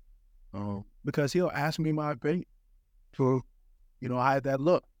then. Because he'll ask me my opinion. Uh-huh. I had that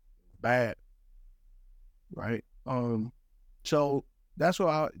look bad, right? So that's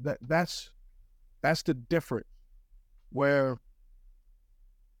what that's the difference. Where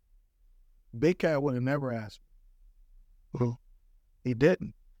Big Cat would have never asked me. Uh-huh. He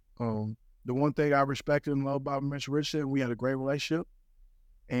didn't. The one thing I respected and loved about Mr. Richardson, we had a great relationship.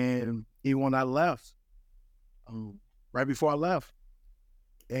 And even when I left, right before I left,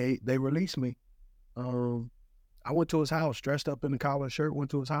 they released me. I went to his house, dressed up in a collared shirt,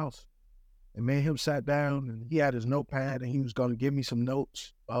 went to his house. And me and him sat down, and he had his notepad, and he was going to give me some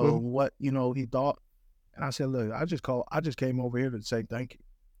notes of what, he thought. And I said, look, I just came over here to say thank you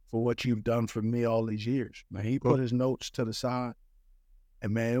for what you've done for me all these years. Man, he put his notes to the side,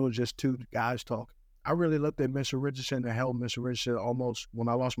 and man, it was just two guys talking. I really looked at Mr. Richardson and held Mr. Richardson almost, when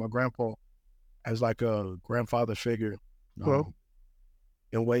I lost my grandpa, as like a grandfather figure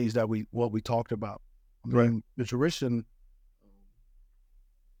in ways that we talked about. I mean, Mr. Richardson,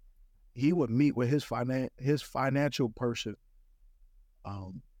 he would meet with his financial person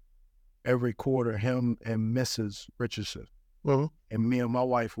every quarter, him and Mrs. Richardson. And me and my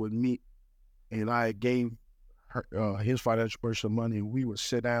wife would meet, and I gave her his financial person money, and we would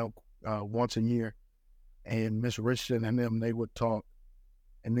sit down once a year, and Mr. Richardson and them, they would talk,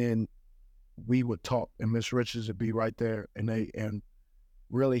 and then we would talk, and Mr. Richardson would be right there, and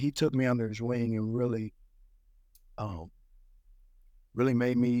really, he took me under his wing and really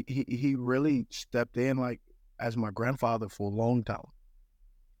made me, he really stepped in like as my grandfather for a long time.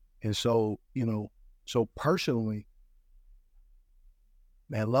 And so, so personally,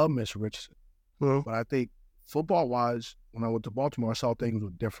 man, I love Mr. Richardson. But I think football-wise, when I went to Baltimore, I saw things were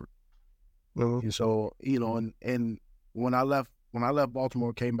different. And so, and when I left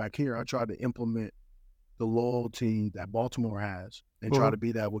Baltimore, came back here, I tried to implement the loyalty that Baltimore has and try to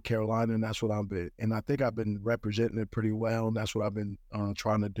be that with Carolina, and that's what I've been. And I think I've been representing it pretty well, and that's what I've been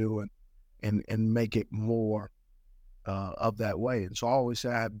trying to do and make it more of that way. And so I always say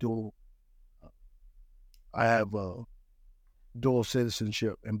I have dual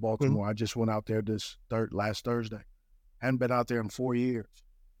citizenship in Baltimore. I just went out there last Thursday. Hadn't been out there in 4 years.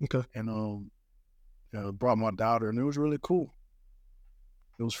 Okay. And brought my daughter, and it was really cool.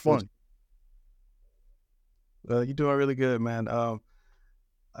 It was fun. You're doing really good, man.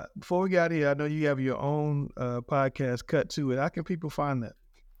 Before we got here, I know you have your own podcast, Cut to It. How can people find that?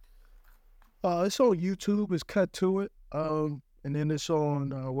 It's on YouTube. It's Cut to It. And then it's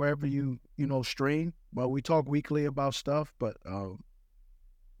on wherever you stream. But we talk weekly about stuff. But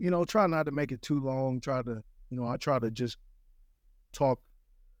try not to make it too long. I try to just talk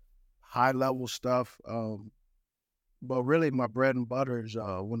high level stuff. But really, my bread and butter is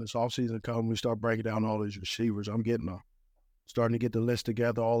when this off season comes, we start breaking down all these receivers. I'm starting to get the list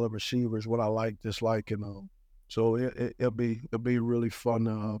together, all the receivers, what I like, dislike, and so it'll be a really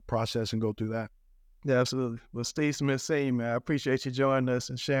fun process and go through that. Yeah, absolutely. Well, Steve Smith, man, I appreciate you joining us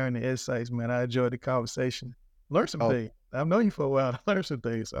and sharing the insights, man. I enjoyed the conversation. Learned some things. I've known you for a while. I learned some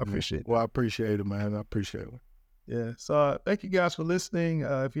things. So I appreciate it. Well, I appreciate it, man. I appreciate it. Yeah. So thank you guys for listening.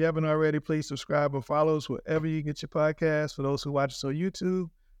 If you haven't already, please subscribe and follow us wherever you get your podcast. For those who watch us on YouTube,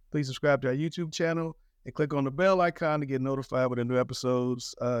 please subscribe to our YouTube channel and click on the bell icon to get notified when the new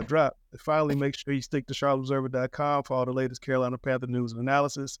episodes drop. And finally, make sure you stick to charlotteobserver.com for all the latest Carolina Panther news and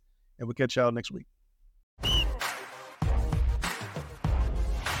analysis. And we'll catch y'all next week.